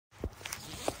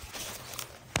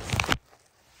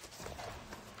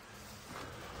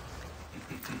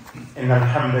إن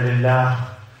الحمد لله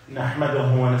نحمده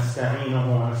ونستعينه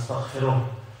ونستغفره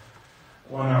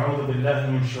ونعوذ بالله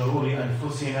من شرور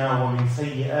أنفسنا ومن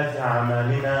سيئات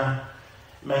أعمالنا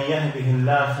من يهده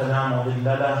الله فلا مضل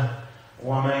له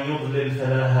ومن يضلل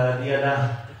فلا هادي له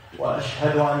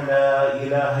وأشهد أن لا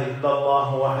إله إلا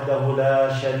الله وحده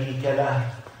لا شريك له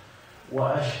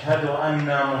وأشهد أن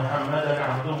محمدا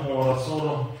عبده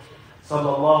ورسوله صلى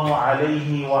الله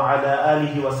عليه وعلى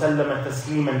آله وسلم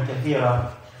تسليما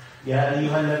كثيرا يا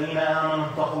أيها الذين آمنوا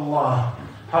اتقوا الله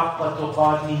حق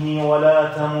تقاته ولا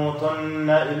تموتن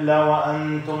إلا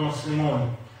وأنتم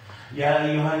مسلمون يا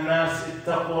أيها الناس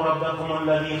اتقوا ربكم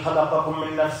الذي خلقكم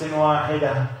من نفس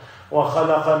واحدة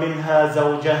وخلق منها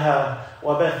زوجها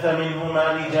وبث منهما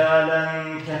رجالا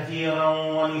كثيرا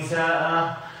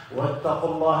ونساء واتقوا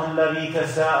الله الذي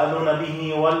تساءلون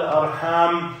به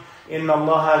والأرحام إن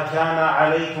الله كان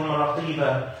عليكم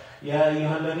رقيبا يا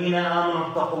أيها الذين آمنوا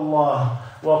اتقوا الله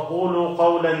وقولوا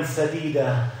قولا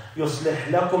سديدا يصلح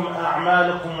لكم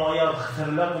أعمالكم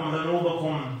ويغفر لكم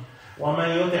ذنوبكم ومن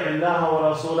يطع الله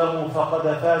ورسوله فقد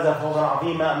فاز فوزا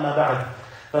عظيما أما بعد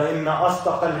فإن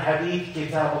أصدق الحديث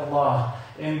كتاب الله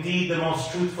Indeed, the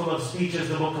most truthful of speech is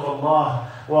the book of Allah.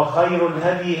 وَخَيْرُ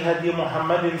الْهَدِي هَدِي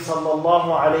مُحَمَّدٍ صَلَّى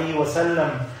اللَّهُ عَلَيْهِ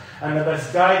وَسَلَّمَ. And the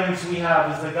best guidance we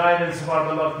have is the guidance of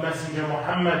our beloved Messenger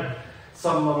Muhammad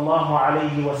صلى الله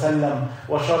عليه وسلم.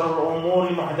 وَشَرُّ الْأُمُورِ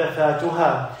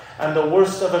مُحْدَثَاتُهَا. And the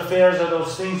worst of affairs are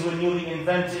those things we newly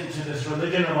invented into this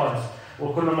religion of ours.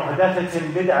 وَكُلُّ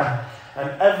مُحْدَثَةٍ بِدْعَةٍ.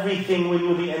 And everything we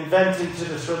newly invent into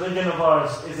this religion of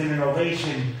ours is an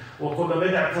innovation. وَكُلُّ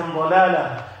بِدْعَةٍ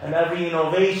ضَلَالَةٍ. And every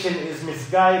innovation is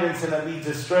misguidance and it leads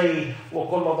astray.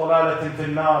 وَكُلُّ ضَلَالَةٍ فِي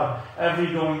النَّارِ.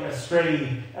 Every going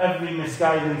astray, every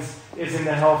misguidance is in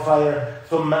the hellfire.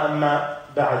 ثُمَّ أَمَّا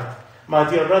بَعْدٍ. My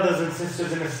dear brothers and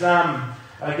sisters in Islam,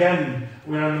 again,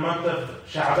 we are in the month of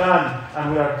Sha'ban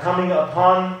and we are coming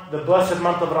upon the blessed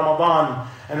month of Ramadan.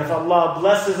 And if Allah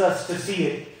blesses us to see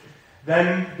it,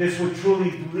 then this would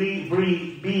truly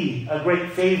be a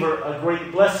great favor, a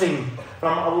great blessing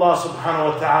from Allah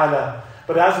subhanahu wa ta'ala.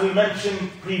 But as we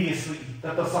mentioned previously,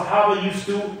 that the Sahaba used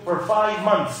to, for 5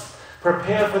 months,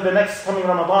 prepare for the next coming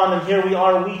Ramadan, and here we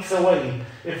are weeks away,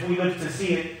 if we live to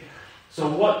see it. So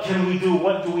what can we do?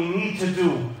 What do we need to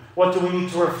do? What do we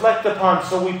need to reflect upon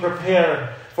so we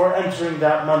prepare for entering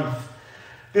that month?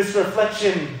 This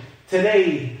reflection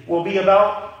today will be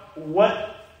about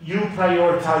what you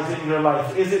prioritize in your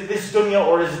life. Is it this dunya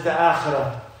or is it the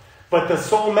akhirah? But the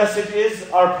sole message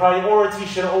is our priority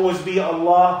should always be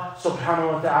Allah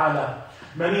subhanahu wa ta'ala.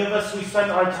 Many of us, we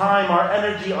spend our time, our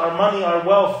energy, our money, our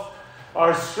wealth,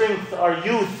 our strength, our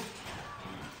youth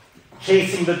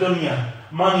chasing the dunya.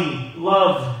 Money,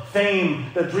 love,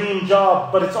 fame, the dream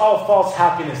job, but it's all false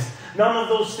happiness. None of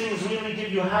those things really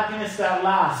give you happiness that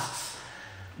lasts.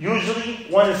 Usually,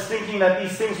 one is thinking that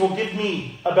these things will give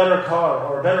me a better car,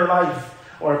 or a better life,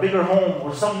 or a bigger home,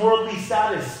 or some worldly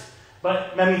status.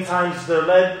 But many times they're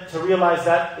led to realize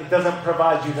that it doesn't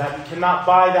provide you that. You cannot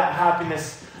buy that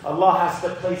happiness. Allah has to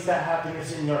place that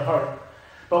happiness in your heart.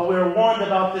 But we're warned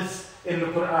about this in the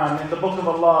Quran, in the book of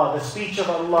Allah, the speech of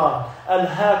Allah.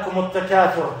 أَلْهَاكُمُ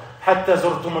التَّكَاثُرُ حَتَّى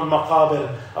زُرْتُمُ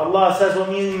الْمَقَابِرِ. Allah says what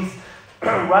means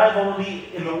rivalry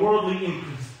in the worldly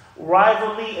increase.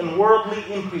 Rivalry and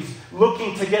worldly increase,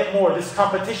 looking to get more, this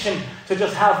competition to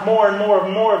just have more and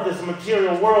more of this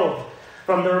material world.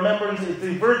 From the remembrance, it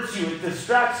diverts you, it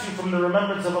distracts you from the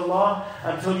remembrance of Allah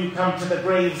until you come to the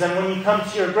graves. And when you come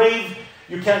to your grave,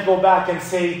 you can't go back and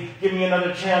say, give me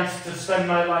another chance to spend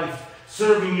my life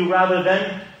serving you, rather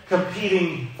than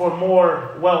competing for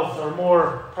more wealth or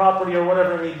more property or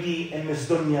whatever it may be in this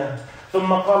dunya. ثم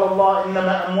قال الله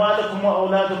إنما أموالكم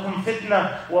وأولادكم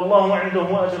فتنة والله عنده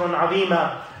أجر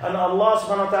عظيما. And Allah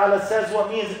subhanahu wa ta'ala says what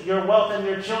means your wealth and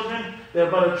your children, they're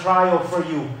but a trial for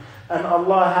you. And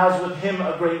Allah has with Him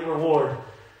a great reward.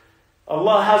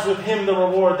 Allah has with Him the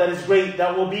reward that is great,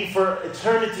 that will be for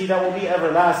eternity, that will be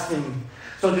everlasting.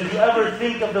 So did you ever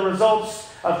think of the results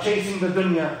of chasing the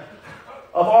dunya,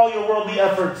 of all your worldly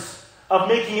efforts, of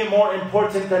making it more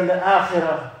important than the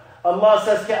akhirah? Allah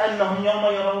says, كَأَنَّهُمْ يَوْمَ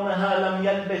يَرَوْنَهَا لَمْ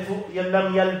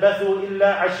يَلْبَثُوا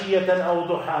إِلَّا عَشِيَّةً أَوْ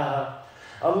ضُحَاهَا.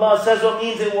 Allah says what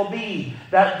means it will be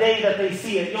that day that they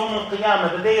see it, Yawm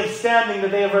al-Qiyamah, the day of standing, the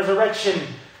day of resurrection,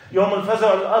 Yawm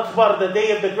al-Faza' al-Akbar, the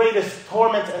day of the greatest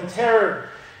torment and terror.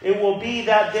 It will be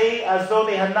that day as though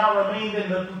they had not remained in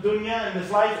the dunya, in this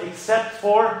life, except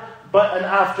for but an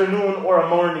afternoon or a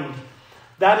morning.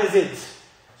 That is it.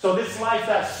 So this life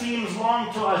that seems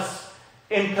long to us,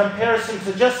 in comparison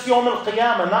to just Yawm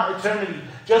al-Qiyamah, not eternity,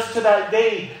 just to that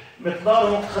day,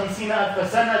 مِقْدَارُهُ 50,000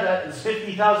 سَنَةً, that is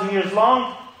 50,000 years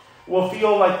long, will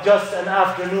feel like just an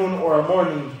afternoon or a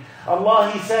morning. Allah,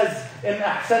 He says, إِنْ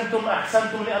أَحْسَنْتُمْ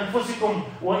أَحْسَنْتُمْ لِأَنفُسِكُمْ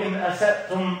وَإِنْ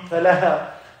أَسَأْتُمْ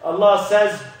فَلَهَا. Allah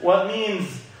says, what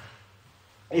means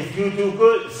if you do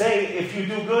good,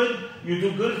 you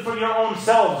do good for your own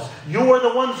selves. You are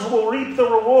the ones who will reap the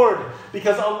reward.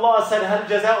 Because Allah said, هَلْ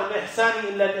جَزَاءُ الْإِحْسَانِ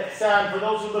إِلَّا الْإِحْسَانِ. For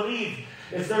those who believe,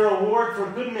 is there a reward for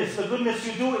goodness? The goodness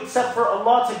you do, except for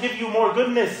Allah to give you more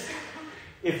goodness.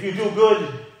 If you do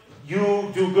good,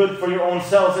 you do good for your own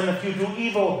selves. And if you do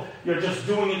evil, you're just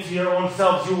doing it to your own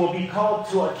selves. You will be called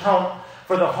to account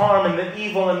for the harm and the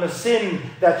evil and the sin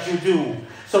that you do.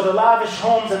 So the lavish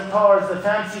homes and cars, the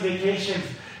fancy vacations,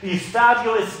 these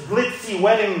fabulous glitzy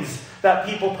weddings that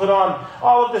people put on,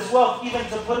 all of this wealth even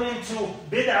to put into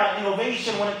bid'ah,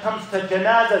 innovation when it comes to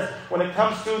janazas, when it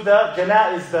comes to the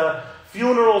janaiz, the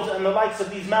funerals and the likes of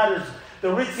these matters, the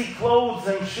ritzy clothes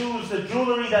and shoes, the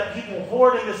jewelry that people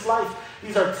hoard in this life,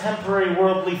 these are temporary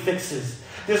worldly fixes.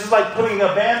 This is like putting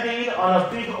a band-aid on a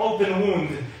big open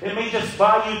wound. It may just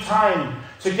buy you time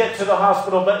to get to the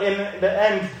hospital, but in the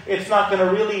end, it's not going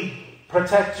to really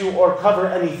protect you or cover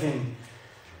anything.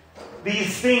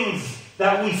 These things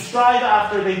that we strive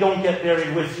after, they don't get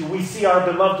buried with you. We see our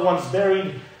beloved ones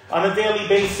buried on a daily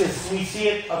basis. We see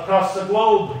it across the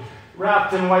globe,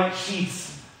 wrapped in white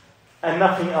sheets, and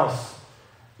nothing else.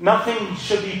 Nothing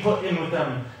should be put in with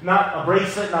them. Not a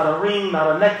bracelet, not a ring,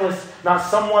 not a necklace, not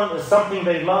something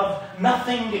they love.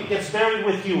 Nothing gets buried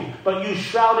with you, but you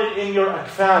shrouded in your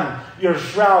akfan, your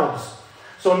shrouds.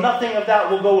 So nothing of that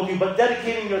will go with you. But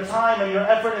dedicating your time and your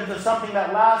effort into something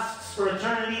that lasts for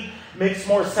eternity makes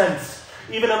more sense.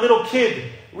 Even a little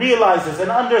kid realizes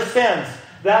and understands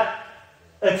that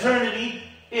eternity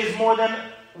is more than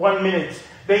 1 minute.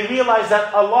 They realize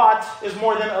that a lot is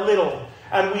more than a little.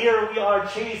 And we are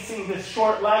chasing this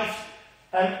short life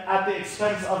and at the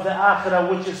expense of the akhirah,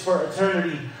 which is for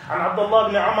eternity. And Abdullah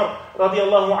ibn Umar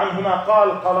radiyallahu anhuma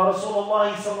قال رسول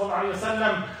الله صلى الله عليه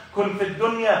وسلم كن في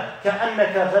الدنيا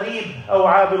كأنك غريب أو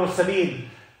عابر السبيل.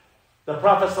 The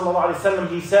Prophet sallallahu alaihi wasallam,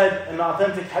 he said in the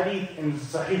authentic hadith in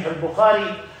Sahih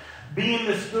al-Bukhari, be in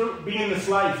this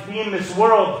life, be in this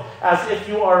world as if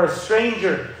you are a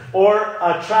stranger or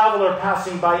a traveler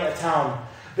passing by a town.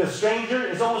 The stranger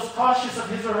is always cautious of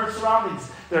his or her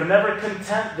surroundings. They're never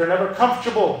content, they're never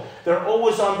comfortable. They're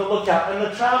always on the lookout. And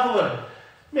the traveler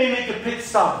may make a pit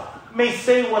stop, may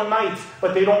stay one night,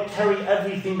 but they don't carry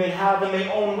everything they have and they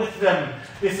own with them.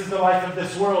 This is the life of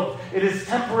this world. It is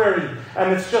temporary,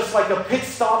 and it's just like a pit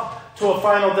stop to a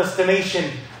final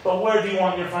destination. But where do you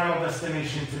want your final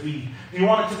destination to be? Do you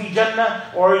want it to be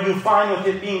Jannah, or are you fine with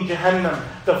it being Jahannam?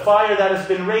 The fire that has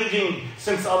been raging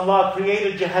since Allah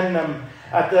created Jahannam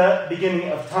at the beginning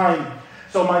of time.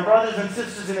 So my brothers and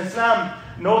sisters in Islam,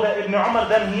 know that Ibn Umar,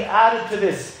 then he added to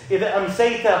this, إِذَا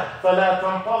أَمْسَيْتَ فَلَا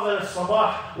تَنْتَظِرِ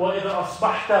الصَّبَاحِ وَإِذَا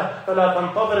أَصْبَحْتَ فَلَا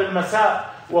تَنْتَظِرِ الْمَسَاءِ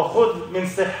وَخُذْ مِنْ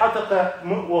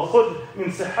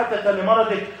صِحَّتَكَ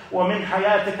لِمَرَضِكَ وَمِنْ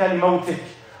حَيَاتِكَ لِمَوْتِكَ.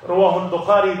 Rawah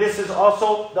al-Bukhari. This is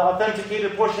also the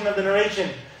authenticated portion of the narration.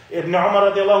 Ibn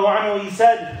Umar radiallahu anhu, he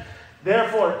said,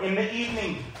 therefore, in the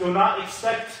evening, do not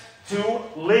expect to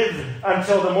live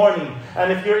until the morning.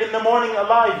 And if you're in the morning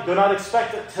alive, do not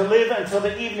expect to live until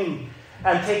the evening.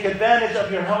 And take advantage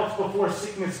of your health before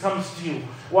sickness comes to you.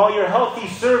 While you're healthy,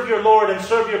 serve your Lord and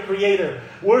serve your Creator.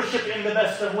 Worship in the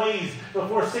best of ways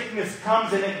before sickness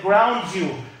comes and it grounds you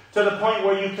to the point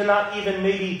where you cannot even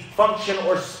maybe function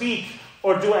or speak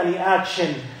or do any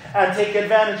action. And take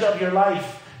advantage of your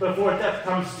life before death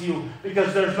comes to you,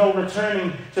 because there's no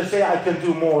returning to say, I can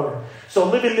do more. So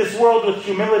live in this world with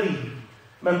humility.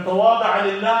 مَنْ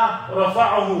تَوَاضَعَ لِلَّهِ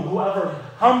رَفَعَهُ. Whoever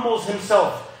humbles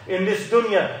himself in this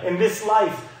dunya, in this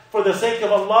life, for the sake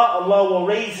of Allah, Allah will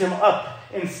raise him up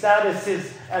in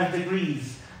statuses and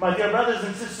degrees. My dear brothers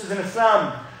and sisters in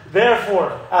Islam,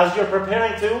 therefore, as you're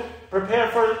preparing to, prepare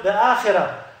for the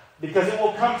akhirah, because it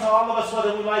will come to all of us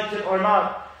whether we like it or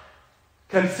not.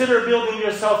 Consider building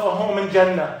yourself a home in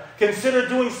Jannah. Consider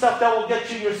doing stuff that will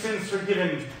get you your sins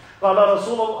forgiven. قال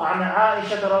رسول الله عن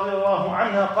عائشة رضي الله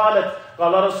عنها قالت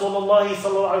قال رسول الله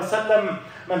صلى الله عليه وسلم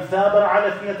من ثابر على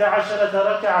 12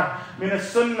 ركعة من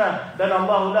السنة بنى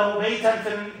الله له بيتا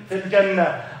في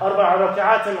الجنة 4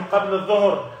 ركعات قبل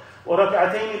الظهر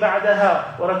وركعتين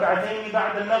بعدها وركعتين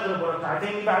بعد المغرب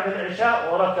وركعتين بعد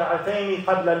العشاء وركعتين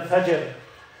قبل الفجر.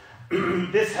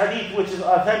 This hadith, which is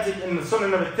authentic in the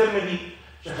Sunan of Tirmidhi,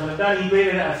 Shaykh al-Albani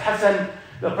graded it as Hasan.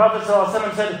 The Prophet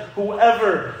ﷺ said,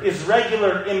 whoever is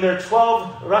regular in their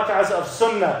 12 rak'ahs of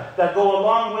sunnah that go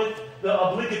along with the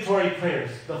obligatory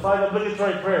prayers, the 5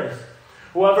 obligatory prayers,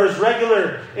 whoever is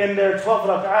regular in their 12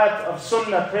 rak'at of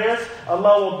sunnah prayers,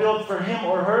 Allah will build for him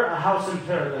or her a house in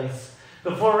paradise.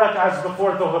 The 4 rak'ahs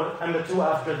before Dhuhr and the 2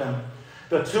 after them.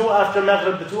 The 2 after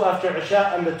Maghrib, the 2 after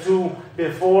Isha, and the 2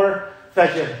 before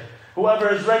Fajr. Whoever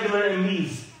is regular in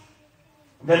these,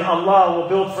 then Allah will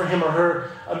build for him or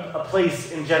her a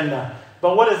place in Jannah.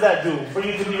 But what does that do for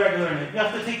you to be regular in it? You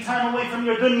have to take time away from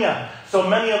your dunya. So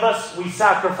many of us, we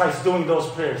sacrifice doing those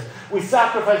prayers. We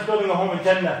sacrifice building a home in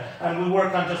Jannah, and we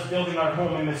work on just building our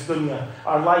home in this dunya,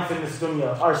 our life in this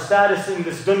dunya, our status in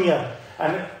this dunya.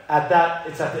 And at that,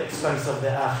 it's at the expense of the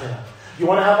akhirah. You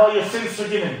want to have all your sins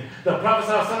forgiven. The Prophet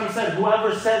ﷺ said,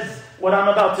 whoever says what I'm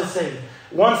about to say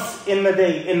once in the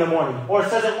day, in the morning, or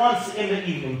says it once in the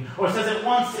evening, or says it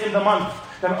once in the month,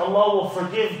 then Allah will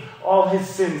forgive all his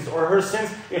sins or her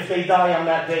sins if they die on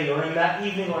that day, or in that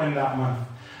evening, or in that month.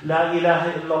 La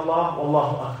ilaha illallah,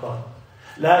 wallahu akbar.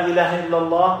 La ilaha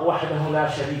illallah, wahdahu la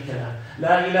sharika lah.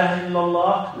 La ilaha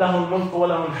illallah, lahu al-mulk wa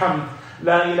lahu al-hamd.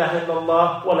 La ilaha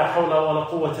illallah, wa la hawla wa la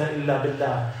quwwata illa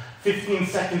billah. 15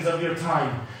 seconds of your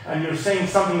time, and you're saying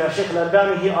something that Shaykh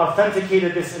al-Albani, he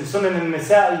authenticated this in Sunan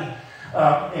al-Nisa'i,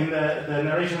 in the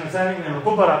narration of Nisa'i, in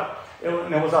al-Kubra,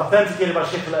 and it was authenticated by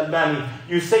Shaykh al-Albani.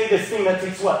 You say this thing that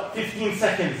takes what? 15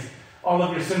 seconds. All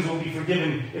of your sins will be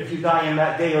forgiven if you die in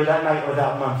that day or that night or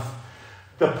that month.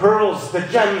 The pearls, the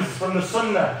gems from the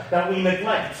Sunnah that we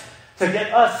neglect to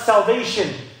get us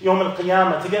salvation, Yawm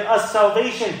al-Qiyamah, to get us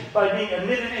salvation by being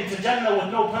admitted into Jannah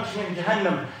with no punishment in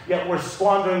Jahannam. Yet we're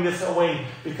squandering this away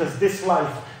because this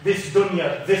life, this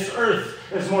dunya, this earth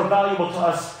is more valuable to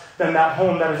us than that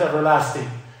home that is everlasting.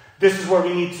 This is where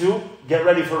we need to get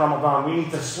ready for Ramadan. We need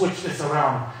to switch this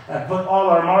around and put all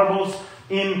our marbles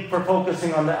in for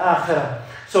focusing on the akhirah.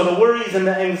 So the worries and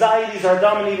the anxieties are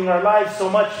dominating our lives so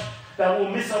much that we'll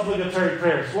miss obligatory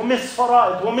prayers. We'll miss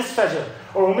fara'id, we'll miss fajr,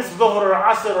 or we'll miss dhuhr or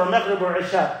asr or maghrib or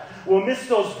isha. We'll miss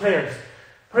those prayers.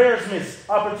 Prayers missed.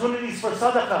 Opportunities for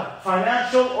sadaqah,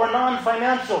 financial or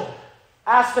non-financial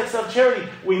aspects of charity.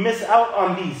 We miss out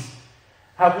on these.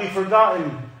 Have we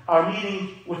forgotten our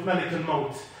meeting with Malik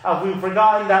al-Maut? Have we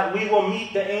forgotten that we will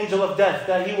meet the angel of death,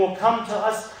 that he will come to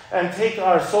us and take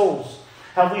our souls?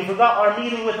 Have we forgot our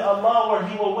meeting with Allah, where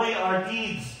he will weigh our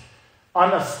deeds on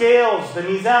the scales, the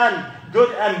mizan,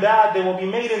 good and bad? They will be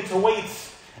made into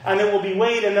weights, and it will be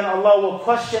weighed, and then Allah will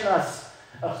question us.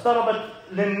 اقتربت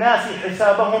للناس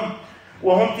حسابهم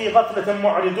وهم في غفلة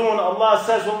معرضون. Allah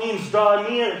says what means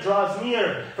draws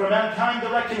near for mankind the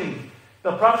reckoning.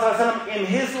 The Prophet ﷺ, in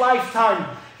his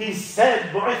lifetime, he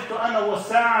said, بُعِثْتُ أَنَا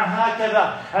وَالسَّاعَةَ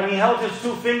هَكَذَا, and he held his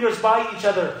 2 fingers by each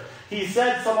other. He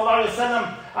said, sallallahu alayhi wa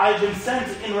sallam, I've been sent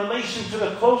in relation to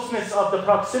the closeness of the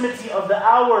proximity of the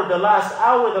hour, the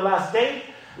last day,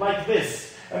 like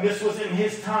this. And this was in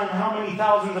his time, how many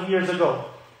thousands of years ago?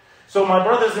 So my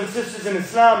brothers and sisters in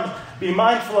Islam, be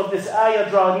mindful of this ayah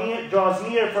draws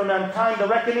near for mankind the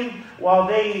reckoning, while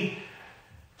they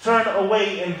turn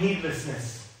away in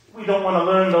heedlessness. We don't want to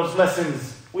learn those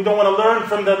lessons. We don't want to learn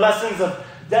from the lessons of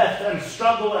death and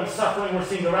struggle and suffering we're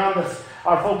seeing around us.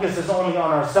 Our focus is only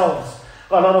on ourselves.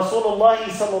 قال رسول الله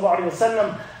صلى الله عليه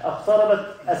وسلم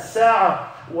اقتربت الساعة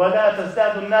ولا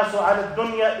تزداد الناس على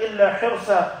الدنيا إلا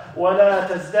حرصا ولا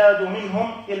تزداد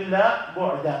منهم إلا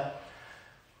بعدا.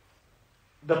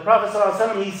 The Prophet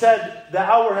ﷺ, he said, the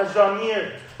hour has drawn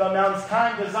near, but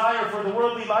mankind's desire for the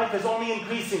worldly life is only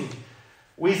increasing.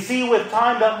 We see with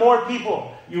time that more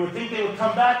people, you would think they would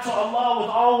come back to Allah with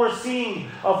all we're seeing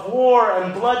of war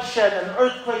and bloodshed and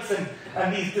earthquakes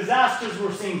and these disasters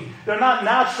we're seeing. They're not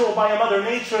natural by a mother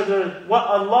nature. They're what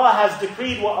Allah has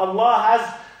decreed, what Allah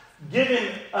has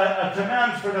given a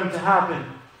command for them to happen.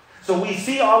 So we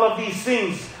see all of these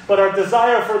things, but our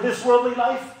desire for this worldly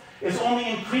life is only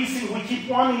increasing. We keep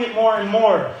wanting it more and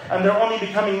more, and they're only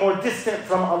becoming more distant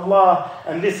from Allah.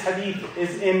 And this hadith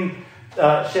is in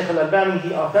Shaykh al-Albani,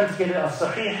 he authenticated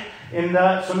as-Sahih in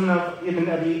the Sunnah of Ibn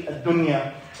Abi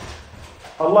al-Dunya.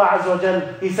 Allah Azza wa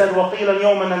Jal, he said, وَقِيلَ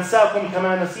الْيَوْمَ نَنْسَاكُمْ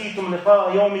كَمَا نَسِيتُمْ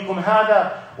لِقَاءَ يَوْمِكُمْ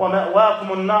هَذَا وَمَأْوَاكُمُ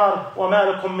النَّارُ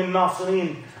وَمَا لَكُمْ مِنْ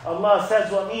نَاصِرِينَ. Allah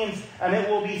says what means, and it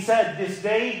will be said, this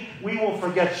day we will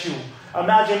forget you.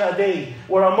 Imagine a day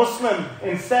where a Muslim,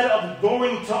 instead of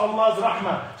going to Allah's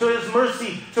rahmah, to His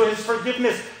mercy, to His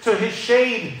forgiveness, to His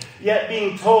shade, yet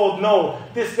being told, no,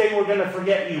 this day we're going to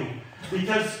forget you.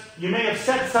 Because you may have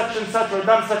said such and such or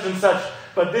done such and such,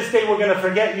 but this day we're going to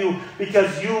forget you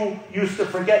because you used to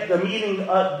forget this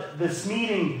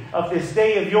meeting of this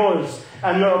day of yours,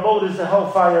 and your abode is the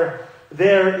hellfire.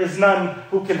 There is none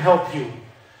who can help you.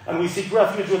 And we seek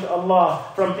refuge with Allah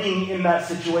from being in that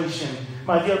situation.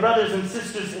 My dear brothers and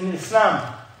sisters in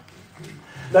Islam,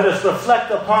 let us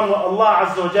reflect upon what Allah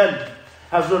Azza wa Jal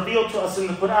has revealed to us in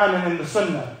the Quran and in the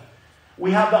Sunnah.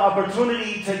 We have the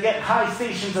opportunity to get high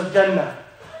stations of Jannah.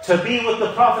 to be with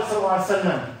the Prophet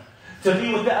ﷺ, to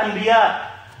be with the Anbiya,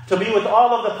 to be with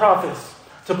all of the prophets,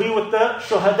 to be with the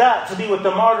Shuhada, to be with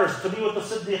the martyrs, to be with the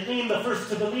Siddiqeen, the first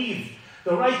to believe,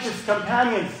 the righteous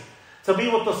companions, to be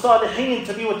with the Salihin,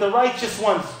 to be with the righteous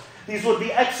ones. These would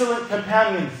be excellent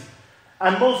companions.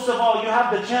 And most of all, you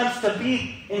have the chance to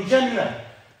be in Jannah,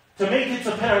 to make it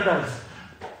to paradise.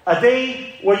 A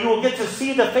day where you will get to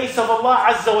see the face of Allah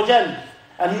Azza wa Jal,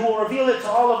 and He will reveal it to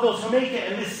all of those who make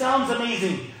it. And this sounds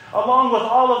amazing, along with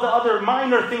all of the other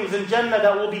minor things in Jannah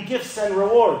that will be gifts and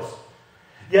rewards.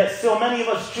 Yet still many of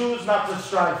us choose not to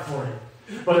strive for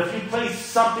it. But if you place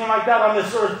something like that on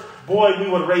this earth, boy, we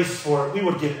would race for it. We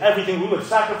would give everything. We would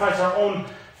sacrifice our own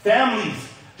families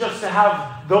just to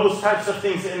have those types of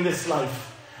things in this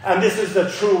life. And this is the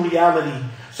true reality.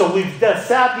 So we've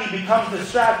sadly become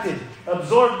distracted,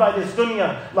 absorbed by this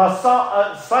dunya, lost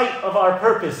sight of our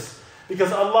purpose.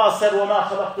 Because Allah said, وَمَا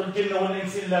خَلَقْتُ الْجِنَّ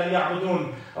وَالْإِنسِ إِلَّا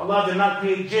لِيَعْبُدُونَ. Allah did not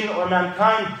create jinn or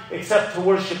mankind except to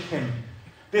worship Him.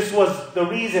 This was the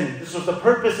reason, this was the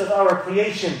purpose of our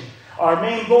creation. Our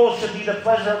main goal should be the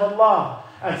pleasure of Allah,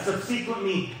 and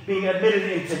subsequently being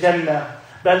admitted into Jannah.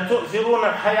 بَلْ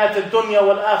تُؤْثِرُونَ الْحَيَاةَ الدُّنْيَا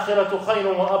وَالْآخِرَةُ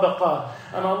خَيْرٌ وَأَبْقَى.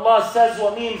 And Allah says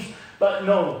what means, but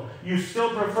no, you still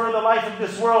prefer the life of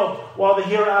this world, while the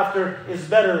hereafter is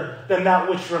better than that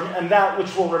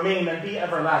which will remain and be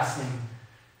everlasting.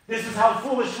 This is how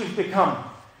foolish we've become.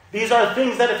 These are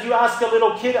things that if you ask a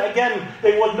little kid, again,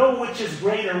 they would know which is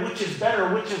greater, which is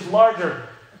better, which is larger.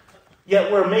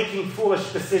 Yet we're making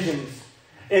foolish decisions.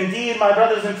 Indeed, my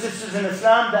brothers and sisters in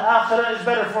Islam, the akhirah is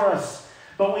better for us.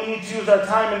 But we need to use our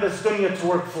time in this dunya to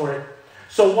work for it.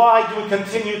 So why do we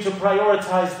continue to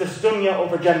prioritize this dunya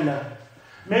over Jannah?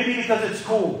 Maybe because it's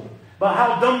cool. But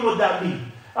how dumb would that be?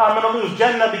 I'm going to lose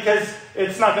Jannah because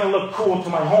it's not going to look cool to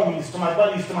my homies, to my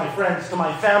buddies, to my friends, to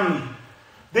my family.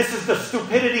 This is the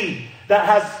stupidity that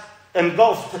has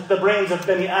engulfed the brains of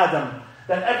Bani Adam.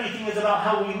 That everything is about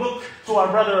how we look to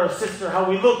our brother or sister, how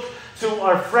we look to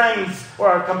our friends or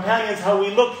our companions, how we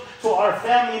look to our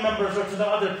family members or to the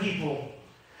other people.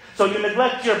 So you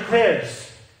neglect your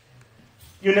prayers.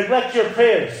 You neglect your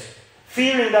prayers,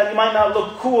 fearing that you might not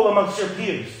look cool amongst your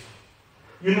peers.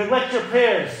 You neglect your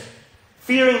prayers,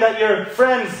 fearing that your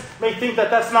friends may think that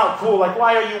that's not cool. Like,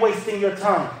 why are you wasting your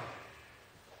time?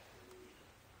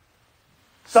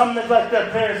 Some neglect their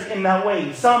prayers in that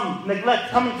way. Some neglect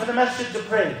coming to the masjid to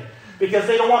pray because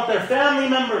they don't want their family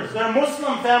members, their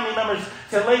Muslim family members,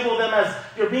 to label them as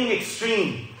you're being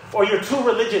extreme, or you're too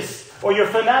religious, or you're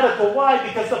fanatical. Why?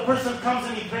 Because the person comes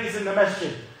and he prays in the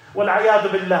masjid. وَالْعِيَاذُ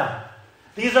بِاللَّهِ.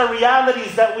 These are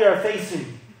realities that we are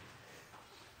facing.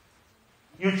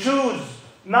 You choose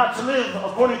not to live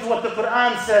according to what the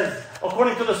Quran says,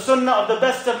 according to the sunnah of the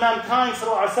best of mankind,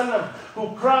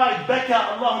 who cried,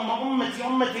 Beka, Allahumma ummati,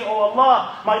 ummati, oh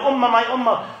Allah, my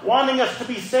ummah, wanting us to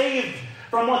be saved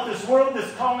from what this world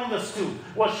is calling us to,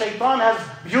 what shaitan has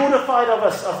beautified of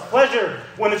us, of pleasure,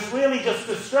 when it's really just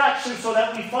distraction so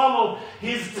that we follow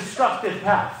his destructive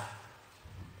path.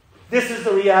 This is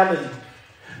the reality.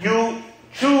 You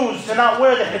choose to not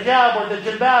wear the hijab or the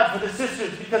jilbab for the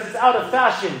sisters because it's out of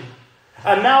fashion.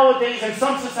 And nowadays, in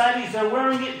some societies, they're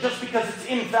wearing it just because it's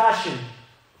in fashion.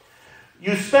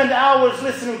 You spend hours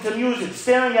listening to music,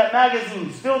 staring at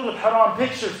magazines filled with haram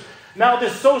pictures. Now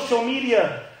this social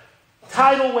media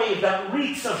tidal wave that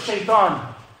reeks of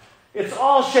shaitan. It's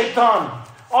all shaitan.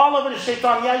 All of it is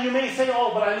shaitan. Yeah, you may say,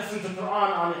 oh, but I listen to Quran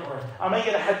on it, or I may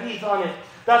get a hadith on it.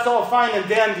 That's all fine and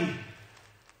dandy.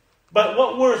 But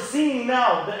what we're seeing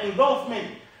now, the engulfment,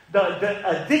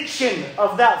 the addiction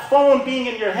of that phone being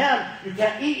in your hand. You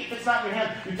can't eat if it's not in your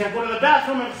hand. You can't go to the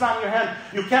bathroom if it's not in your hand.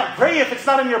 You can't pray if it's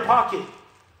not in your pocket.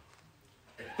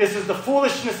 This is the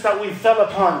foolishness that we fell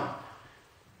upon.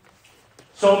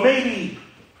 So maybe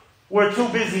we're too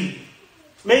busy.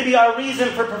 Maybe our reason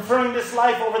for preferring this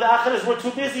life over the akhirah is we're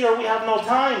too busy or we have no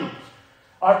time.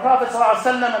 Our Prophet ﷺ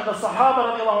and the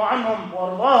Sahaba radiallahu anhum wa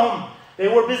ardahum, they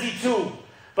were busy too.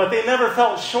 But they never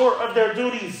felt short of their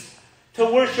duties to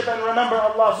worship and remember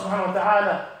Allah subhanahu wa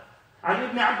ta'ala. عن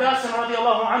ابن عباس رضي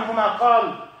الله عنهما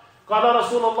قال قال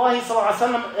رسول الله صلى الله عليه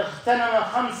وسلم اغتنم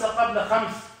خمس قبل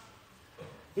خمس.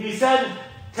 He said,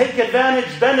 take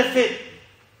advantage, benefit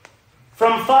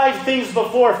from 5 things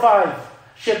before 5.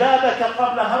 شبابك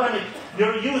قبل هرمك.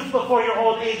 Your youth before your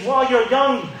old age. While you're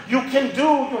young, you can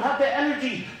do, you have the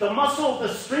energy, the muscle, the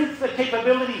strength, the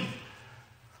capability.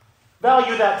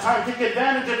 Value that time, take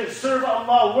advantage of it, serve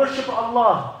Allah, worship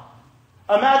Allah.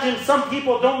 Imagine some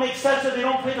people don't make sajda, they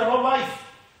don't pray their whole life.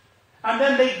 And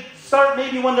then they start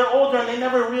maybe when they're older and they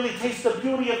never really taste the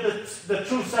beauty of the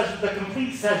true sajda, the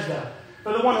complete sajda,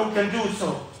 for the one who can do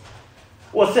so.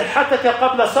 وَصِحَّتَكَ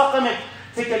قَبْلَ سَقَمِكَ.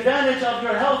 Take advantage of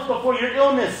your health before your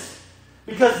illness.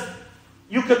 Because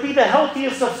you could be the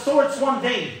healthiest of sorts one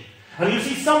day. And you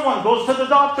see someone goes to the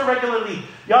doctor regularly,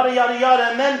 yada, yada, yada,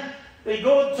 and then they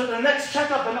go to the next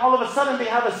checkup and all of a sudden they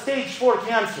have a stage 4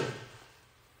 cancer.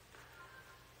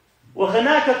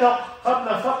 وَغِنَاكَ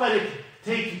قَبْلَ فَقَرِكَ.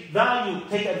 Take value,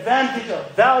 take advantage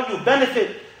of, value,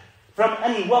 benefit from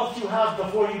any wealth you have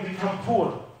before you become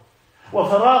poor.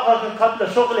 وَفَرَاغَكَ قَبْلَ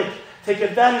شُغْلِكَ. Take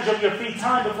advantage of your free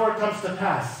time before it comes to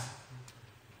pass.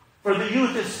 For the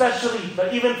youth especially,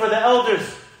 but even for the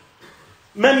elders,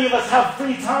 many of us have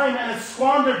free time and it's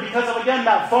squandered because of, again,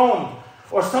 that phone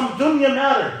or some dunya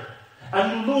matter.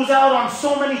 And you lose out on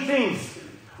so many things.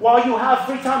 While you have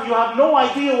free time, you have no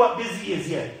idea what busy is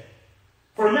yet.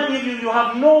 For many of you, you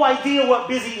have no idea what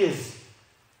busy is.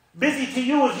 Busy to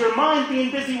you is your mind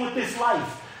being busy with this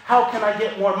life. How can I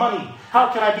get more money?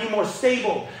 How can I be more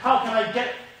stable? How can I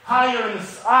get higher in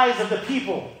the eyes of the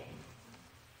people?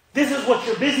 This is what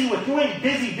you're busy with. You ain't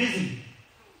busy.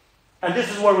 And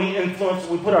this is where we influence,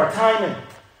 we put our time in.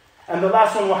 And the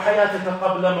last one, وَحَيَاتَكَ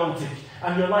قَبْلَ مَوْتِكَ.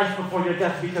 And your life before your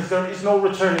death, because there is no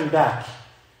returning back.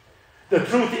 The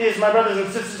truth is, my brothers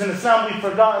and sisters in Islam, we've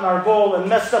forgotten our goal and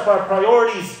messed up our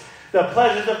priorities. The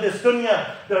pleasures of this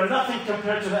dunya, they're nothing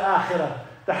compared to the akhirah.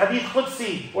 The hadith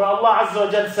Qudsi, where Allah Azza wa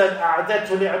Jal said, أَعْدَدْتُ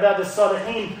لِعِبَادِ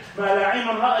الصَّالِحِينَ مَا لَا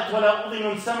عَيْنٌ رَأَتْ وَلَا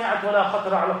أُذُنٌ سَمِعَتْ وَلَا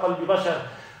خَطَرَ عَلَى قَلْبِ بَشَرٍ.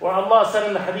 Where Allah said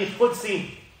in the hadith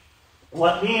Qudsi,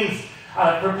 what means,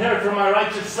 I prepared for my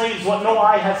righteous slaves what no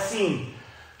eye has seen.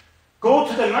 Go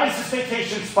to the nicest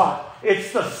vacation spot.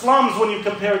 It's the slums when you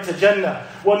compare it to Jannah.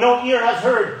 What no ear has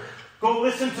heard. Go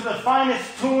listen to the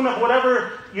finest tune of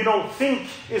whatever you think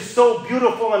is so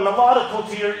beautiful and melodical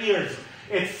to your ears.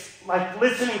 It's like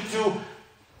listening to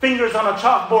fingers on a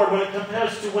chalkboard when it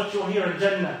compares to what you'll hear in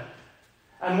Jannah.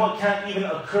 And what can't even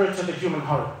occur to the human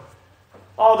heart.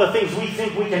 All the things we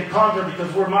think we can conquer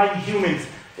because we're mighty humans,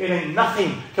 it ain't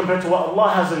nothing compared to what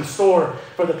Allah has in store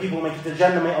for the people who make it to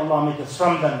Jannah. May Allah make us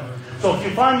from them. So if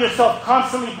you find yourself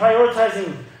constantly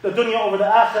prioritizing the dunya over the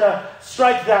akhirah,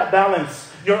 strike that balance.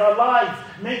 You're alive.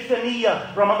 Make the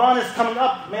niyyah. Ramadan is coming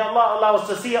up. May Allah allow us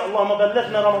to see it. Allahumma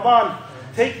ballighna Ramadan.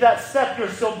 Take that step. You're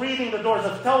still breathing. The doors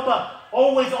of tawbah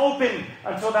always open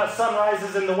until that sun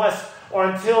rises in the west or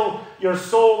until your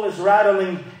soul is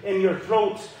rattling in your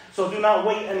throat. So do not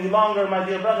wait any longer, my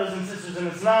dear brothers and sisters in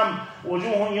Islam.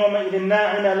 وَجُوهٌ يَوْمَئِذٍ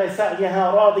نَاعِمَةٌ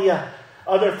لَسَعْيَهَا رَاضِيَةٌ.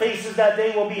 Other faces that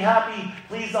day will be happy,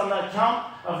 please, on the account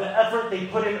of the effort they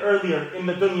put in earlier in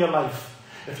the dunya life.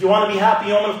 If you want to be happy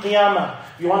Yawm al-Qiyamah,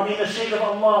 if you want to be in the shade of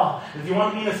Allah, if you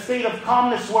want to be in a state of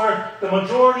calmness where the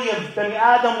majority of Bani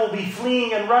Adam will be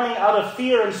fleeing and running out of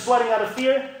fear and sweating out of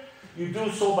fear, you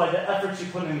do so by the efforts you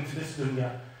put into this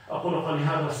dunya. أقول قولي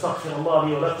هذا واستغفر الله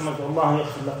لي ولكم والله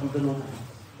يغفر لكم ذنوبكم.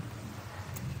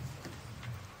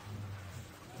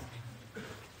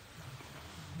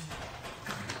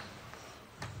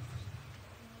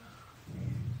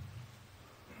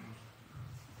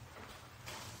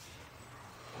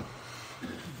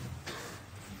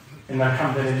 إن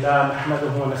الحمد لله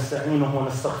نحمده ونستعينه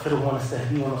ونستغفره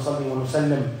ونستهديه ونصلي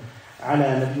ونسلم على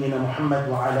نبينا محمد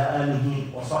وعلى آله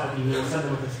وصحبه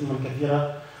وسلم تسليما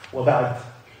كثيرا وبعد.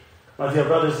 My dear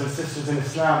brothers and sisters in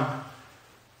Islam,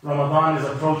 Ramadan is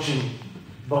approaching,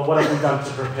 but what have we done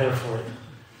to prepare for it?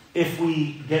 If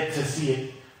we get to see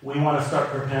it, we want to start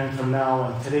preparing from now.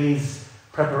 And today's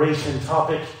preparation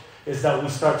topic is that we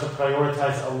start to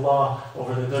prioritize Allah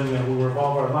over the dunya. We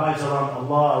revolve our lives around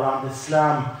Allah, around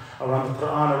Islam, around the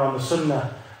Quran, around the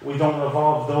Sunnah. We don't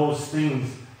revolve those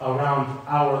things around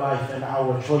our life and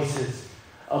our choices.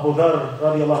 Abu Dharr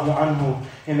radiallahu anhu,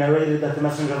 he narrated that the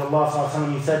Messenger of Allah sallallahu alaihi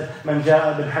wasallam, he said, "Man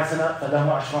jaa bil hasana falahu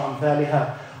ashra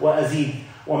amthaliha wa azid,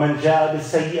 wa man jaa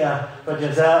bis sayyi'ah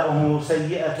fajaza'uhu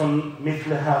sayyi'atun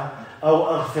mithlaha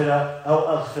aw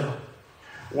aghfir.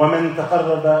 ومن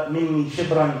تقرب مني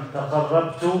شبرا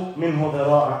تقربت منه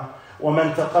ذراعا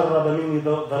ومن تقرب مني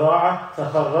ذراعا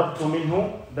تقربت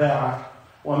منه باعا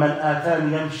ومن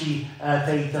آتاني يمشي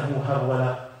آتيته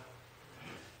هرولا."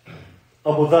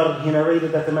 Abu Dharr, he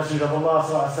narrated that the Messenger of Allah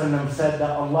ﷺ said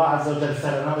that Allah Azza wa Jalla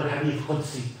said, another hadith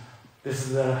Qudsi. This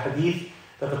is the hadith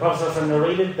that the Prophet ﷺ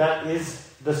narrated, that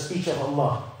is the speech of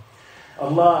Allah.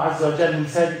 Allah Azza wa Jalla, he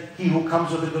said, he who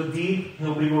comes with a good deed,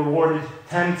 he'll be rewarded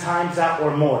 10 times that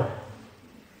or more.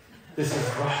 This is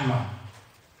rahmah.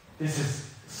 This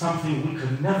is something we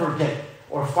could never get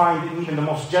or find in even the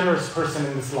most generous person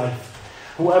in this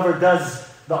life. Whoever does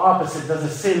the opposite, does a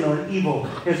sin or an evil,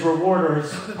 his reward or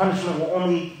his punishment will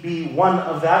only be one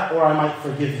of that, or I might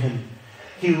forgive him.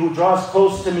 He who draws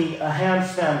close to me a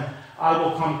handstand, I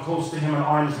will come close to him an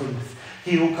arm's length.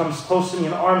 He who comes close to me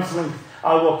an arm's length,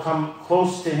 I will come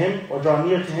close to him or draw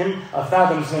near to him a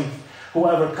fathom's length.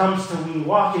 Whoever comes to me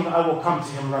walking, I will come to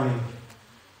him running.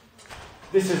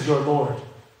 This is your Lord.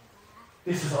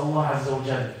 This is Allah Azza wa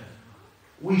Jalla.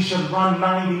 We should run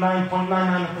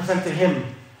 99.99% to him,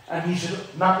 and he should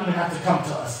not even have to come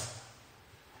to us.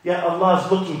 Yet Allah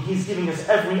is looking. He's giving us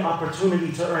every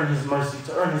opportunity to earn his mercy,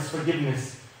 to earn his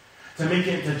forgiveness, to make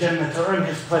it into Jannah, to earn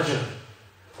his pleasure.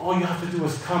 All you have to do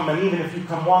is come. And even if you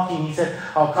come walking, he said,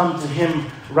 I'll come to him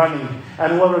running.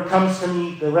 And whoever comes to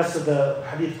me, the rest of the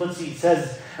Hadith Qudsi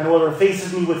says, and whoever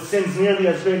faces me with sins nearly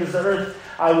as great as the earth,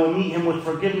 I will meet him with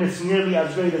forgiveness nearly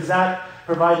as great as that,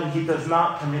 provided he does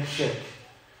not commit shirk.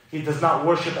 He does not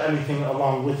worship anything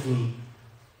along with me.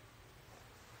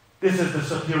 This is the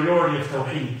superiority of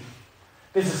Tawheed.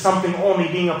 This is something only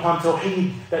being upon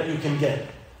Tawheed that you can get.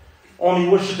 Only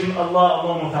worshipping Allah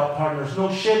alone without partners.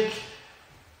 No shirk.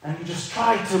 And you just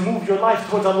try to move your life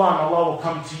towards Allah, and Allah will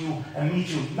come to you and meet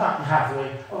you, not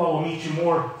halfway. Allah will meet you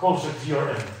more closer to your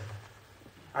end.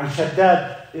 عن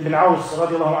شداد ابن عوس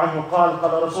رضي الله عنه قال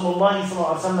قال رسول الله صلى الله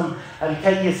عليه وسلم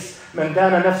الكيس من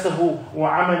دان نفسه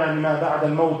وعمل لما بعد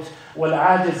الموت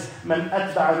والعاجز من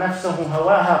أتبع نفسه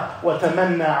هواها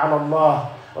وتمنى على الله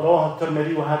رواه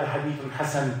الترمذي وهذا حديث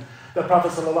حسن. The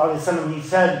Prophet صلى الله عليه وسلم, he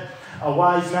said, a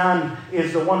wise man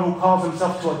is the one who calls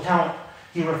himself to account.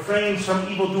 He refrains from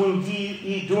doing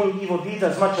evil deeds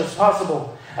as much as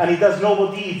possible, and he does noble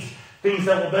deeds, things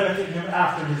that will benefit him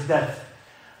after his death.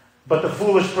 But the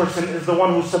foolish person is the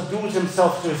one who subdues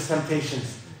himself to his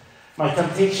temptations. My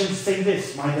temptations say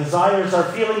this, my desires are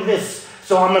feeling this,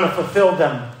 so I'm going to fulfill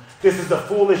them. This is the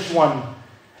foolish one.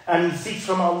 And he seeks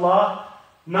from Allah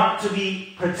not to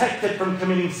be protected from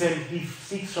committing sin. He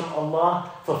seeks from Allah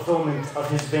fulfillment of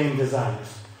his vain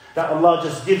desires. That Allah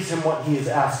just gives him what he is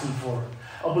asking for.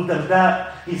 Abu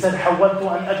Darda, he said, حَوَّلْتُ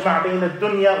أَنْ أَجْمَعْ بَيْنَ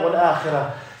الدُّنْيَا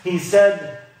وَالْآخِرَةِ. He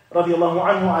said, radiallahu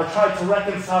anhu, I tried to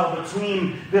reconcile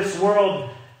between this world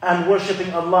and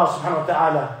worshipping Allah subhanahu wa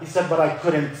ta'ala. He said, but I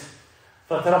couldn't.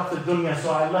 فَتَرَقْتُ الدُّنْيا,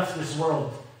 so I left this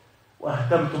world.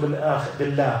 وَأَهْتَمْتُ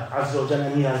بِاللَّهِ عَزَّ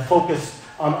وَجَلَّ, and I focused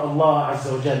on Allah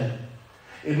Azza wa Jalla.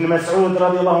 Ibn Mas'ud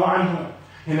radiallahu anhu,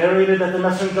 he narrated that the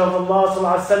Messenger of Allah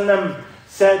sallallahu alayhi wa sallam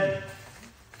said,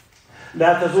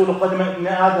 لا تزول قدم ابن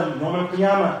آدم يوم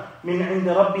القيامة من عند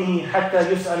ربه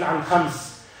حتى يسأل عن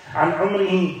خمس عن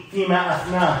عمره فيما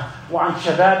أفناه وعن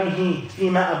شبابه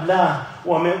فيما أبلاه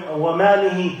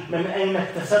وماله من أين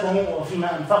اكتسبه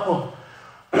وفيما أنفقه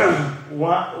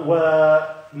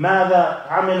وماذا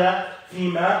عمل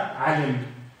فيما علم.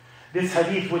 This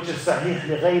hadith, which is sahih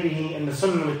لغيره in the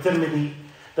Sunnah al-Tirmidhi,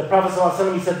 the Prophet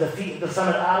ﷺ, he said, the feet of the son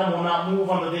of Adam will not move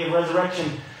on the day of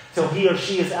resurrection till he or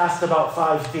she is asked about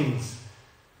 5 things.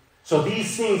 So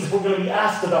these things, if we're going to be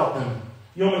asked about them,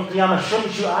 Yawm al-Qiyamah,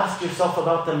 shouldn't you ask yourself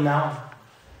about them now?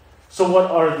 So what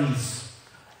are these?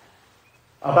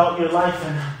 About your life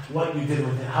and what you did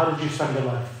with it. How did you spend your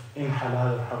life? In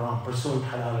halal or haram, pursuing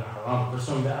halal or haram,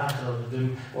 pursuing the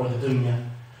akhirah or the dunya.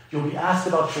 You'll be asked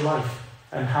about your life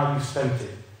and how you spent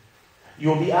it.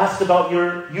 You'll be asked about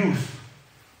your youth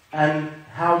and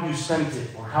how you spent it,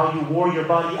 or how you wore your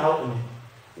body out in it.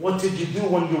 What did you do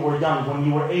when you were young, when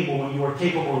you were able, when you were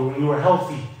capable, when you were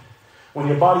healthy? When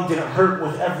your body didn't hurt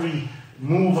with every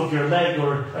move of your leg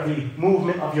or every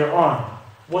movement of your arm.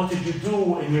 What did you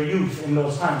do in your youth in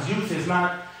those times? Youth is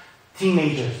not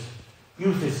teenagers.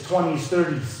 Youth is 20s,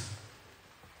 30s,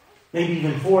 maybe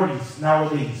even 40s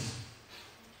nowadays.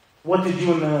 What did you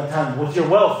do in the time? With your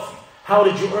wealth, how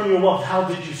did you earn your wealth? How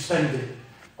did you spend it?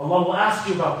 Allah will ask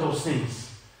you about those things.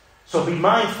 So be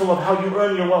mindful of how you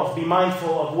earn your wealth. Be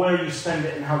mindful of where you spend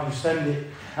it and how you spend it.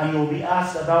 And you'll be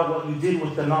asked about what you did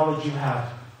with the knowledge you had,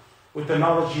 with the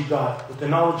knowledge you got, with the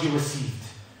knowledge you received.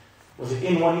 Was it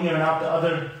in one ear and out the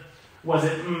other? Was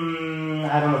it,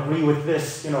 I don't agree with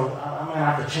this, I'm going to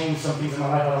have to change some things in my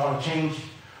life I don't want to change?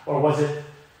 Or was it,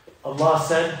 Allah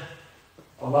said,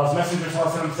 Allah's Messenger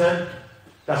said,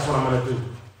 that's what I'm going to do.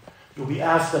 You'll be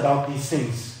asked about these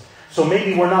things. So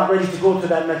maybe we're not ready to go to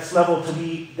that next level to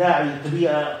be da'i, to be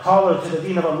a caller to the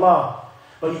deen of Allah.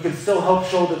 But you can still help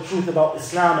show the truth about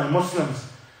Islam and Muslims.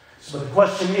 So the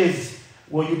question is,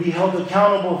 will you be held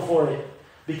accountable for it?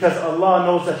 Because Allah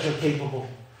knows that you're capable.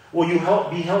 Will you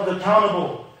be held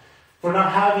accountable for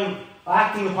not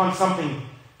acting upon something?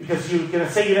 Because you're going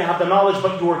to say you didn't have the knowledge,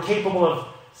 but you were capable of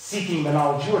seeking the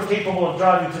knowledge. You were capable of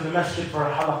driving to the masjid for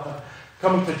a halaqah,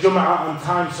 coming to Jum'ah on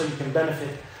time so you can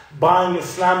benefit, buying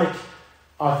Islamic,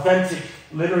 authentic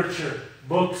literature,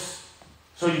 books,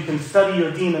 so you can study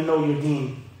your deen and know your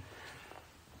deen.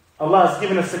 Allah has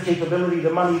given us the capability,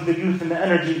 the money, the youth, and the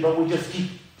energy, but we just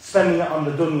keep spending it on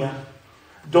the dunya.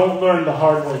 Don't learn the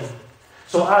hard way.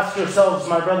 So ask yourselves,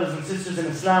 my brothers and sisters in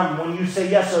Islam, when you say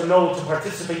yes or no to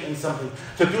participate in something,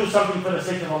 to do something for the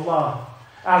sake of Allah,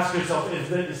 ask yourself,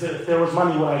 if there was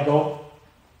money, would I go?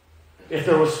 If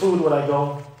there was food, would I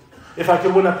go? If I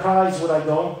could win a prize, would I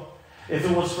go? If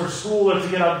it was for school or to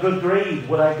get a good grade,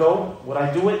 would I go? Would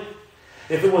I do it?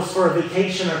 If it was for a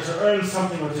vacation or to earn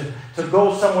something or to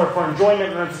go somewhere for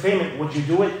enjoyment and entertainment, would you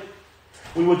do it?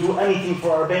 We would do anything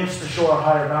for our banks to show our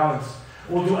higher balance.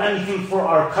 We'll do anything for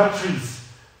our countries.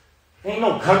 Ain't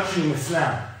no country in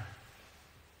Islam.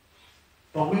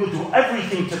 But we would do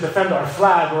everything to defend our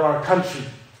flag or our country.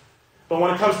 But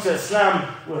when it comes to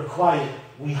Islam, we're quiet.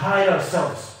 We hide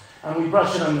ourselves and we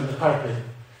brush it under the carpet.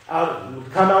 We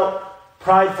come out,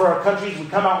 pride for our countries, we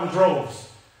come out in droves.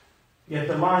 Yet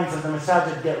the lines of the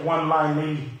masajid get one line,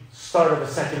 maybe start of a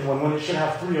second one, when it should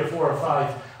have 3 or 4 or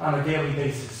 5 on a daily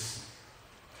basis.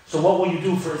 So what will you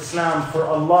do for Islam, for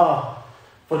Allah,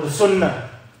 for the sunnah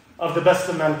of the best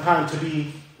of mankind to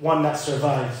be one that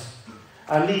survives?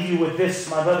 I leave you with this,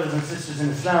 my brothers and sisters in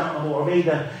Islam. Abu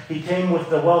Ubaidah, he came with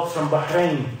the wealth from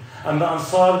Bahrain. And the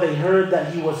Ansar, they heard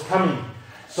that he was coming.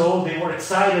 So they were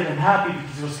excited and happy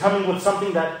because he was coming with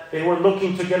something that they were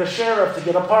looking to get a share of, to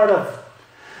get a part of.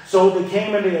 So they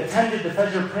came and they attended the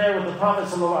Fajr prayer with the Prophet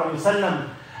ﷺ.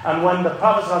 And when the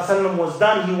Prophet ﷺ was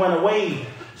done, he went away.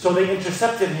 So they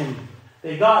intercepted him.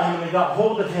 They got him and they got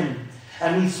hold of him.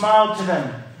 And he smiled to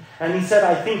them. And he said,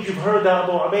 I think you've heard that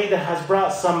Abu Ubaidah has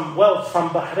brought some wealth from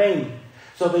Bahrain.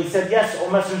 So they said, yes, O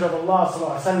Messenger of Allah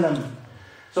ﷺ.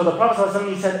 So the Prophet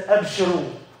ﷺ, he said, أبشروا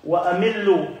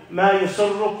وأملوا ما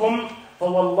يسركم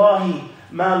فوالله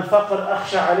ما الفقر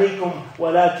أخشى عليكم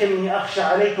ولكني أخشى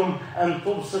عليكم أن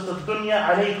تبسط الدنيا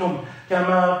عليكم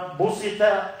كما بسط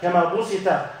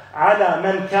على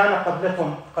من كان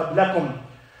قبلكم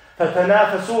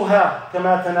فتنافسوها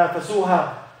كما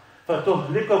تنافسوها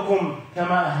فتهلككم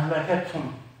كما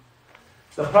أهلكتهم.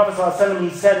 The Prophet ﷺ, he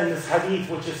said in this hadith,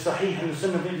 which is sahih in the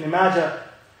Sunnah of Ibn Majah,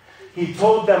 he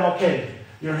told them, okay,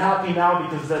 you're happy now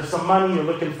because there's some money, you're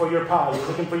looking for your pie, you're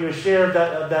looking for your share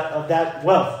of that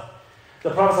wealth.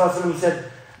 The Prophet ﷺ, he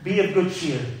said, be of good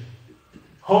cheer.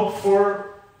 Hope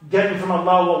for getting from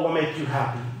Allah what will make you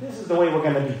happy. This is the way we're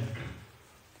going to be.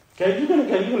 Okay, you're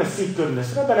going to seek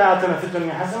goodness. Allah give us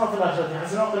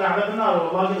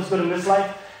good in this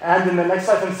life and in the next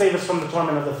life and save us from the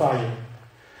torment of the fire.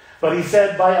 But he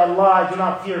said, by Allah, I do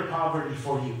not fear poverty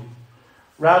for you.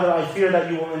 Rather, I fear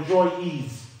that you will enjoy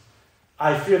ease.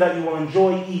 I fear that you will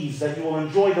enjoy ease, that you will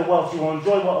enjoy the wealth, you will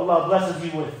enjoy what Allah blesses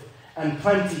you with, and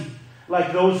plenty,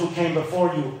 like those who came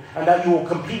before you, and that you will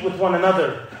compete with one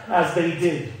another as they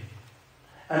did,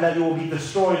 and that you will be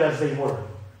destroyed as they were.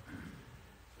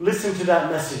 Listen to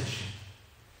that message.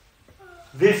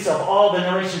 This, of all the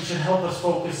narrations, should help us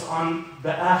focus on the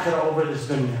akhirah over this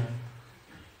dunya.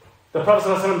 The Prophet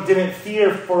ﷺ didn't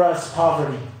fear for us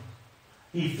poverty.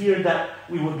 He feared that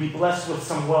we would be blessed with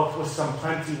some wealth, with some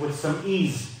plenty, with some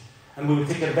ease, and we would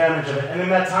take advantage of it. And in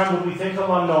that time, would we think,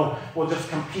 Allah, no, we'll just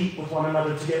compete with one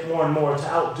another to get more and more, to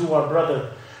outdo our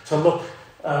brother, to look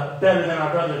better than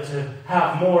our brother, to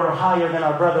have more or higher than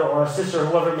our brother or our sister,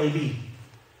 whoever it may be.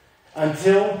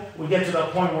 Until we get to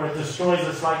that point where it destroys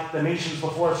us like the nations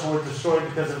before us who were destroyed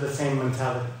because of the same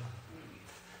mentality.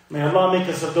 May Allah make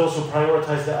us of those who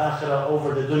prioritize the akhirah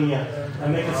over the dunya,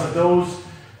 and make us of those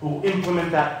who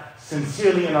implement that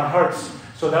sincerely in our hearts,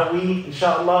 so that we,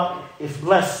 inshallah, if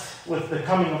blessed with the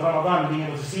coming of Ramadan, being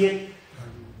able to see it,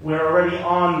 we're already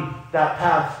on that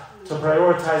path to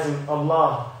prioritizing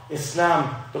Allah,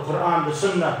 Islam, the Quran, the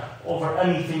Sunnah, over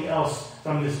anything else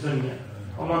from this dunya.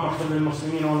 اللهم اغفر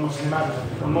للمسلمين والمسلمات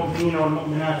والمؤمنين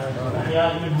والمؤمنات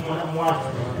الأحياء منهم والأموات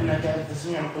إنك أنت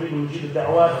السميع القريب مجيب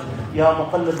الدعوات يا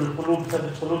مقلب القلوب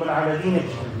ثبت قلوبنا على دينك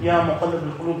يا مقلب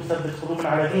القلوب ثبت قلوبنا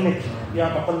على دينك يا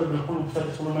مقلب القلوب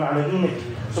ثبت قلوبنا على دينك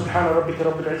سبحان ربك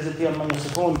رب العزة عما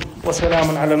يصفون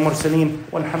وسلام على المرسلين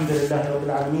والحمد لله رب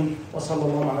العالمين وصلى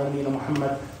الله على نبينا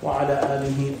محمد وعلى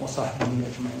آله وصحبه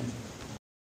أجمعين.